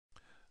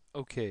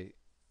Okay,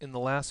 in the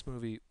last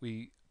movie,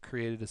 we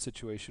created a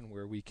situation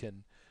where we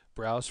can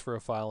browse for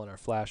a file in our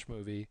Flash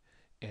movie,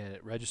 and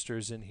it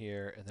registers in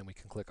here, and then we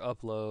can click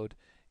upload,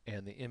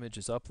 and the image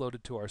is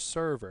uploaded to our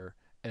server,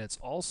 and it's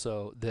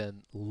also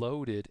then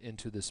loaded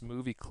into this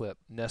movie clip,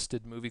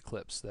 nested movie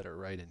clips that are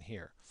right in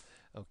here.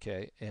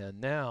 Okay,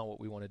 and now what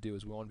we want to do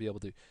is we want to be able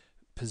to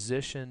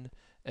position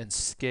and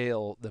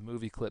scale the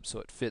movie clip so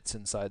it fits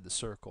inside the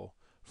circle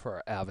for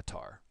our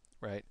avatar,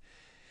 right?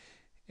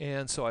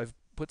 And so I've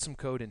put some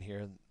code in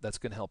here that's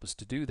going to help us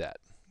to do that.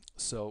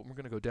 So we're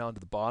going to go down to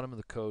the bottom of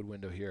the code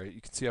window here.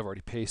 You can see I've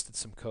already pasted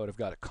some code. I've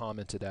got it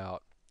commented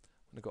out.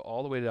 I'm going to go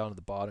all the way down to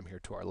the bottom here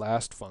to our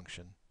last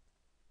function.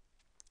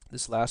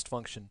 This last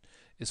function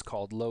is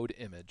called load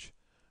image,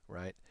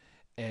 right?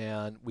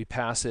 And we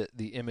pass it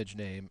the image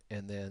name,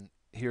 and then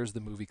here's the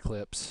movie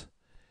clips,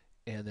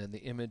 and then the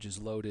image is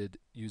loaded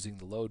using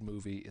the load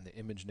movie, and the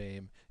image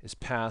name is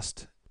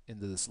passed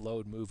into this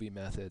load movie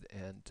method,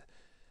 and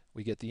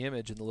we get the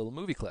image in the little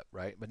movie clip,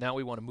 right? But now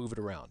we want to move it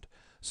around.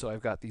 So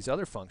I've got these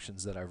other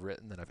functions that I've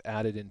written that I've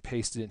added in,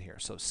 pasted in here.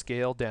 So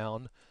scale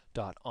down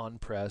dot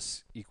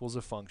onPress equals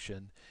a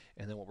function,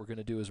 and then what we're going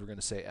to do is we're going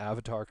to say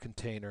avatar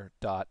container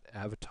dot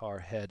avatar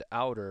head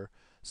outer.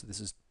 So this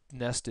is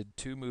nested,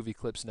 two movie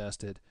clips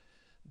nested,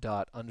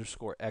 dot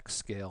underscore x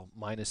scale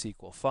minus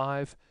equal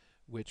 5,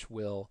 which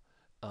will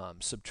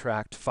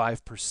subtract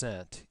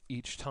 5%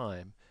 each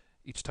time.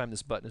 Each time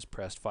this button is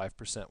pressed,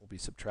 5% will be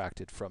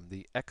subtracted from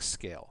the X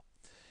scale.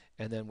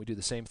 And then we do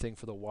the same thing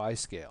for the Y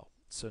scale.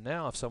 So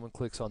now if someone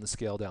clicks on the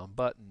scale down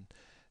button,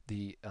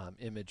 the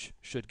image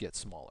should get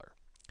smaller.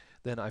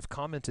 Then I've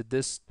commented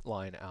this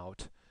line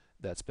out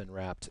that's been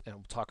wrapped, and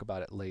we'll talk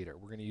about it later.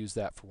 We're going to use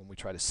that for when we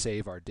try to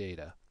save our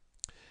data.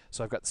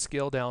 So I've got the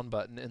scale down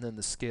button, and then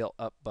the scale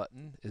up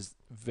button is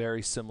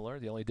very similar.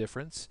 The only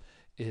difference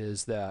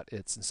is that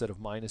it's, instead of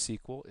minus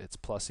equal, it's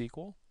plus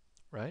equal,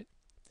 right?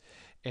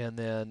 And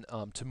then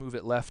to move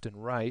it left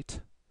and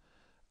right,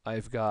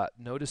 I've got,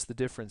 notice the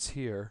difference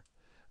here.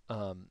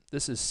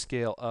 This is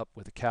scale up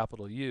with a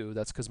capital U.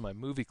 That's because my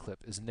movie clip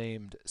is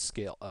named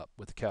scale up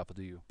with a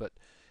capital U. But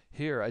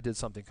here I did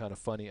something kind of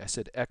funny. I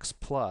said X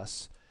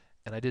plus,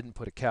 and I didn't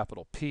put a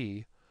capital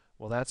P.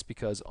 Well, that's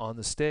because on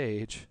the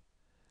stage,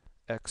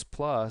 X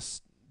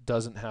plus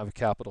doesn't have a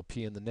capital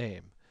P in the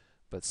name,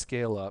 but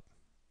scale up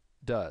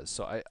does.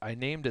 So I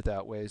named it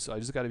that way, so I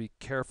just got to be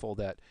careful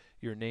that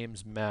your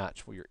names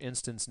match. Well, your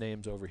instance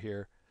names over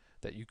here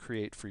that you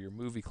create for your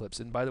movie clips.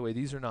 And by the way,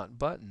 these are not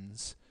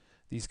buttons.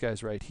 These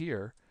guys right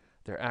here,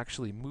 they're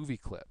actually movie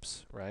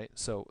clips, right?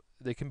 So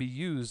they can be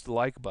used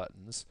like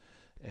buttons,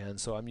 and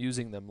so I'm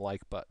using them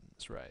like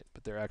buttons, right?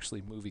 But they're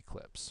actually movie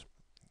clips.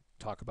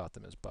 Talk about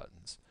them as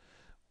buttons.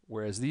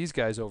 Whereas these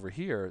guys over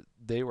here,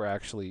 they were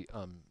actually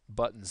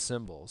button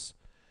symbols,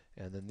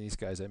 and then these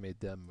guys, I made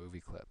them movie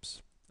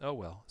clips. Oh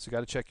well, so you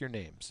got to check your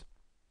names.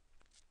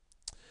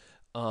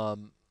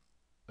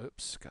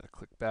 Oops, got to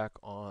click back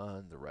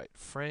on the right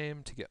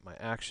frame to get my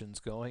actions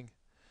going.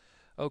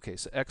 Okay,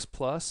 so x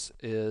plus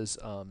is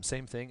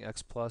same thing,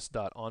 x plus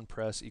dot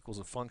onPress equals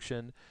a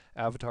function,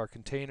 avatar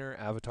container,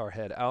 avatar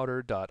head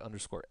outer dot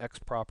underscore x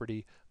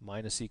property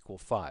minus equal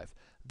 5.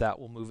 That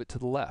will move it to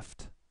the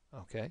left.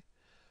 Okay,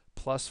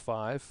 plus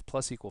 5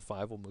 plus equal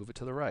 5 will move it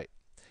to the right.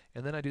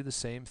 And then I do the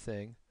same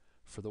thing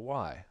for the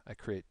y. I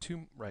create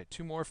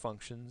two more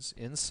functions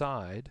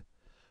inside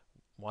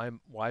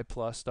y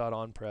plus dot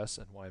onPress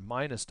and y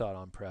minus dot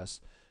onPress,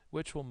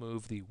 which will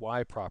move the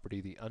y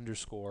property, the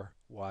underscore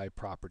y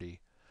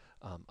property,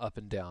 up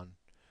and down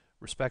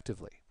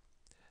respectively.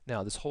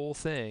 Now this whole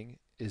thing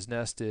is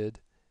nested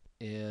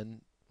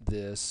in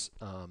this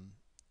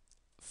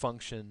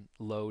function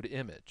load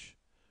image,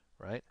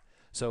 right?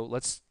 So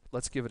let's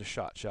give it a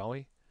shot, shall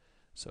we?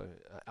 So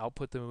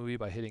output the movie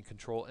by hitting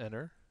Control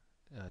Enter,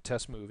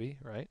 test movie,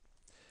 right?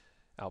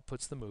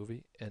 Outputs the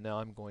movie, and now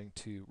I'm going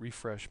to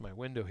refresh my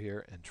window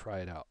here and try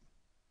it out.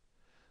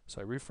 So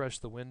I refresh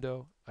the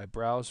window, I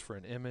browse for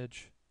an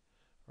image,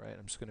 right?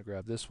 I'm just going to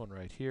grab this one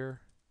right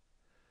here.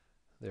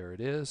 There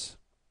it is,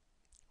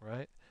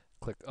 right?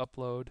 Click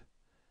upload,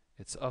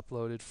 it's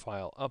uploaded,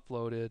 file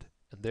uploaded,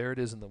 and there it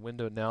is in the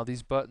window. Now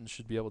these buttons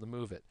should be able to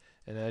move it.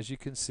 And as you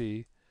can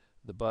see,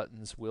 the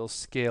buttons will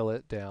scale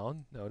it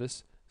down.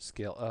 Notice,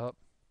 scale up,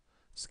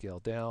 scale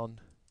down,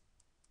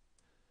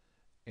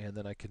 and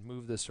then I can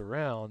move this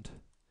around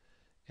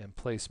and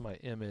place my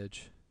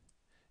image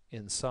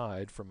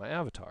inside from my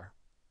avatar.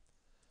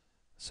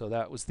 So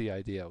that was the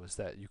idea, was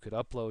that you could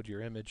upload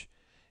your image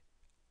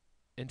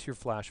into your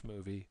Flash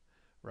movie,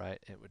 right?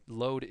 It would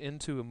load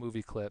into a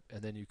movie clip,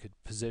 and then you could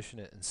position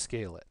it and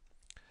scale it.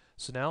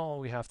 So now all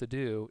we have to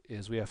do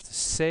is we have to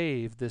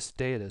save this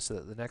data so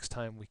that the next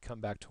time we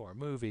come back to our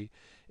movie,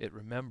 it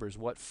remembers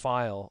what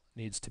file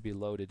needs to be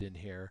loaded in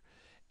here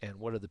and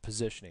what are the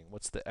positioning,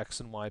 what's the X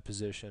and Y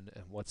position,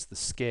 and what's the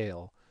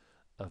scale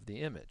of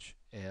the image.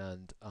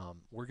 And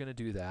we're going to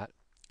do that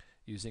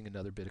using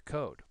another bit of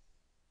code.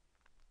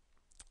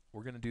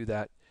 We're going to do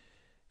that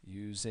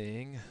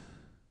using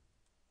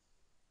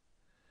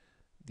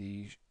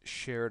the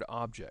shared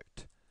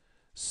object.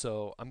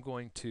 So I'm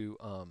going to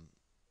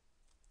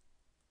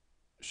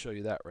show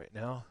you that right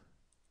now.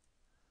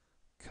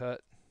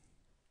 Cut,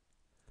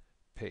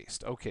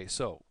 paste. Okay,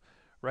 so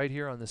right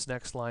here on this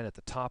next line at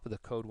the top of the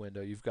code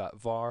window, you've got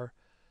var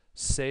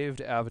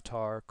saved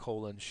avatar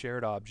colon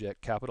shared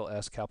object capital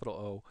S capital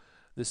O.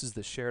 This is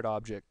the shared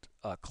object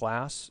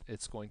class.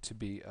 It's going to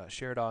be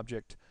shared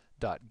object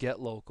dot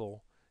get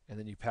local, and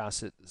then you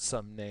pass it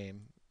some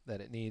name that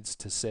it needs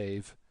to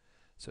save,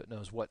 so it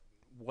knows what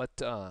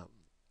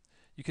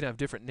you can have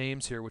different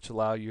names here, which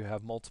allow you to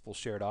have multiple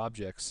shared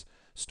objects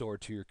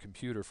stored to your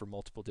computer for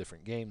multiple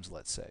different games,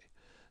 let's say.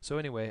 So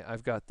anyway,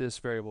 I've got this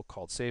variable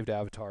called saved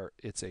avatar.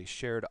 It's a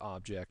shared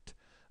object.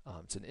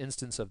 It's an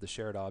instance of the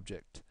shared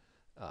object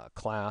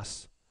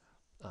class,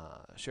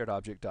 shared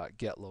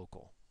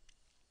object.getLocal.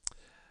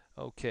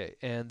 Okay,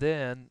 and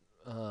then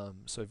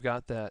so we've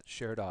got that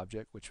shared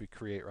object, which we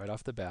create right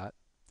off the bat.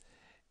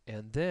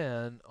 And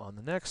then on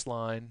the next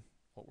line,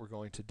 what we're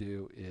going to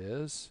do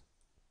is,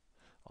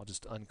 I'll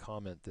just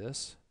uncomment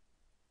this.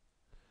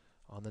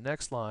 On the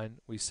next line,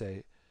 we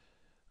say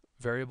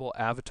variable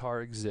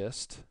avatar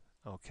exist,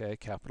 okay,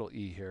 capital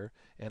E here,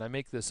 and I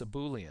make this a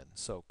Boolean.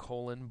 So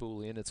colon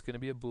Boolean, it's going to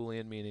be a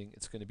Boolean, meaning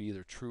it's going to be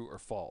either true or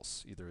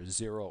false, either a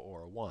 0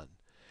 or a 1.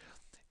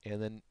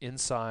 And then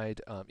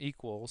inside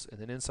equals, and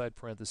then inside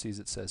parentheses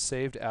it says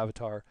saved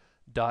avatar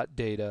dot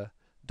data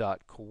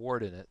dot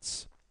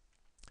coordinates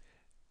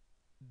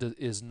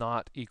is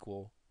not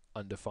equal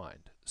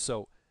undefined.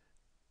 So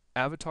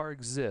avatar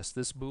exists,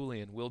 this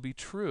Boolean will be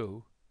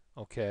true,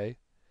 okay,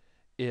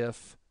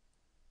 if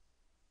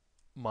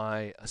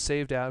my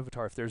saved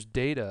avatar, if there's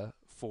data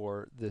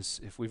for this,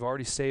 if we've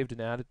already saved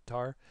an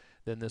avatar,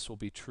 then this will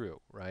be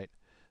true, right?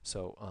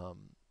 So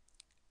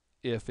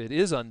if it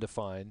is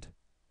undefined,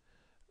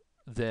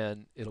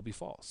 then it'll be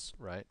false,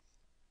 right?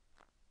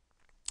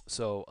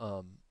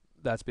 So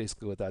that's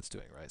basically what that's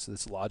doing, right? So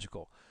this is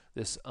logical.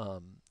 This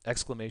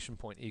exclamation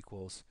point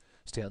equals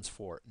stands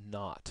for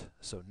not,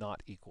 so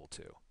not equal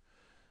to.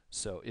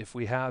 So if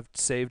we have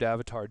saved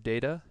avatar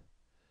data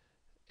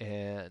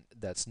and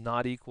that's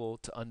not equal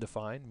to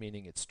undefined,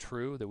 meaning it's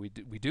true that we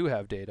do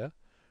have data,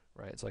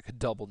 right? It's like a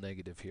double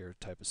negative here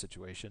type of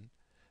situation,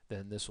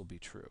 then this will be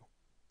true,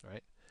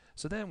 right?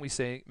 So then we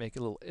say, make a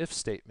little if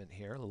statement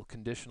here, a little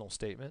conditional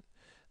statement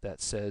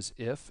that says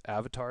if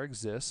avatar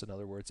exists, in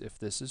other words, if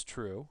this is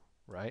true,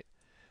 right,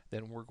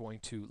 then we're going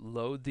to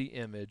load the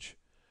image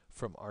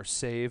from our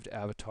saved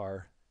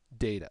avatar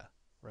data,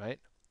 right?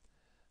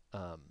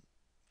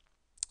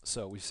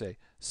 So we say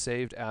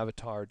saved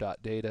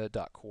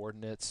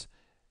avatar.data.coordinates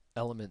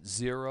element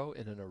 0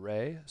 in an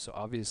array. So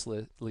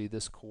obviously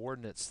this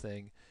coordinates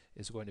thing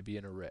is going to be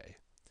an array.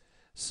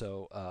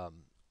 So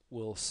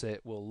we'll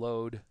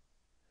load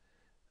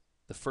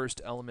the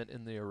first element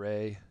in the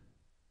array,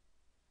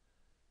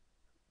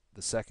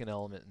 the second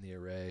element in the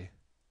array,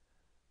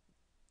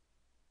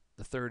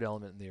 the third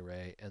element in the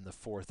array, and the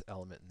fourth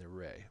element in the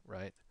array,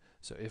 right?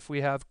 So if we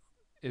have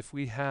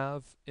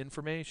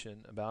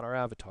information about our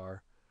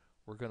avatar,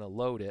 we're going to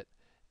load it,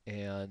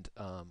 and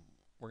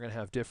we're going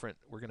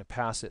to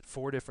pass it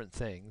 4 different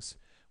things.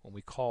 When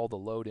we call the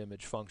load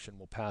image function,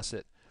 we'll pass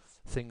it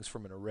things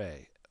from an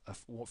array,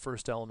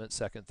 first element,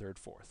 second, third,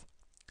 fourth.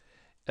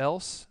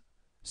 Else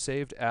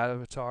saved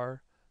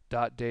avatar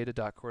dot data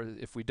dot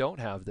coordinates. If we don't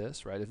have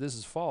this, right, if this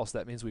is false,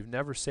 that means we've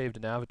never saved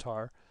an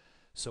avatar.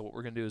 So what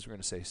we're going to do is we're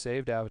going to say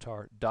saved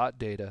avatar dot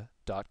data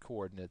dot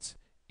coordinates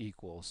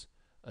equals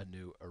a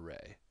new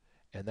array,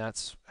 and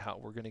that's how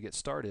we're going to get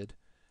started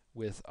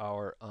with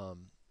our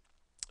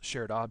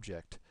shared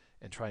object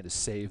and trying to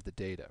save the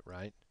data,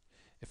 right?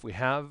 If we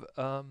have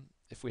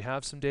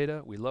some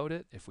data, we load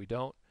it. If we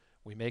don't,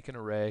 we make an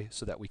array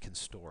so that we can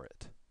store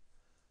it.